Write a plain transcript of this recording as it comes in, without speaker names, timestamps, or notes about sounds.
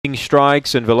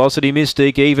Strikes and Velocity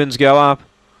Mystic. Evens go up.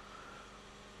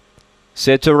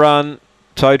 Set to run.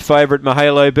 Tote favourite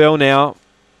Mahalo Bell now.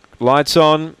 Lights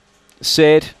on.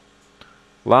 Set.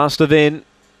 Last event.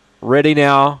 Ready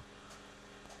now.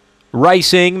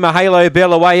 Racing. Mahalo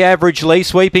Bell away averagely.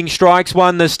 Sweeping Strikes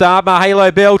won the start.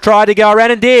 Mahalo Bell tried to go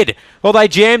around and did. Well, they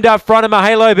jammed up front and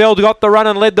Mahalo Bell got the run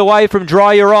and led the way from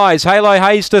Dry Your Eyes. Halo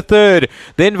Hayes to third.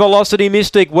 Then Velocity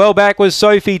Mystic. Well back was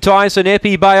Sophie Tyson.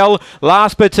 Epi Bale.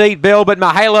 Last Petite Bell, but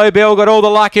Mahalo Bell got all the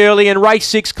luck early and race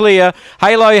 6 clear.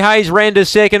 Halo Hayes ran to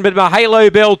second, but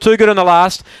Mahalo Bell too good in the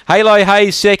last. Halo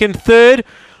Hayes second. Third,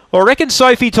 I reckon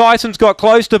Sophie Tyson's got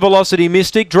close to Velocity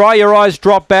Mystic. Dry Your Eyes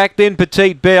dropped back, then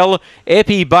Petite Belle,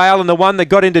 Epi Bale, and the one that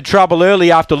got into trouble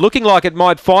early after looking like it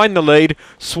might find the lead.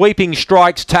 Sweeping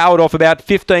Strikes tailed off about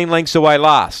 15 lengths away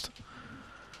last.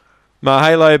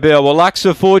 Mahalo Bell. Well, luck's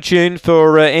a fortune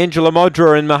for Angela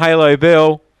Modra and Mahalo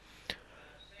Bell.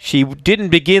 She didn't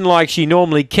begin like she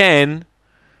normally can.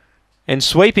 And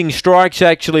Sweeping Strikes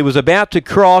actually was about to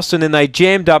cross, and then they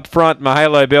jammed up front.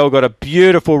 Mahalo Bell got a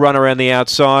beautiful run around the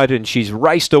outside, and she's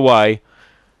raced away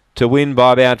to win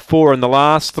by about 4 in the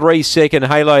last. 3 second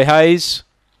Halo Hayes,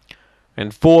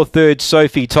 and 4 third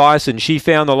Sophie Tyson. She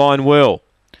found the line well.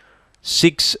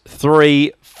 6,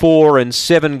 3, 4, and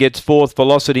 7 gets fourth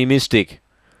Velocity Mystic.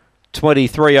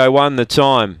 23:01 the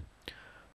time.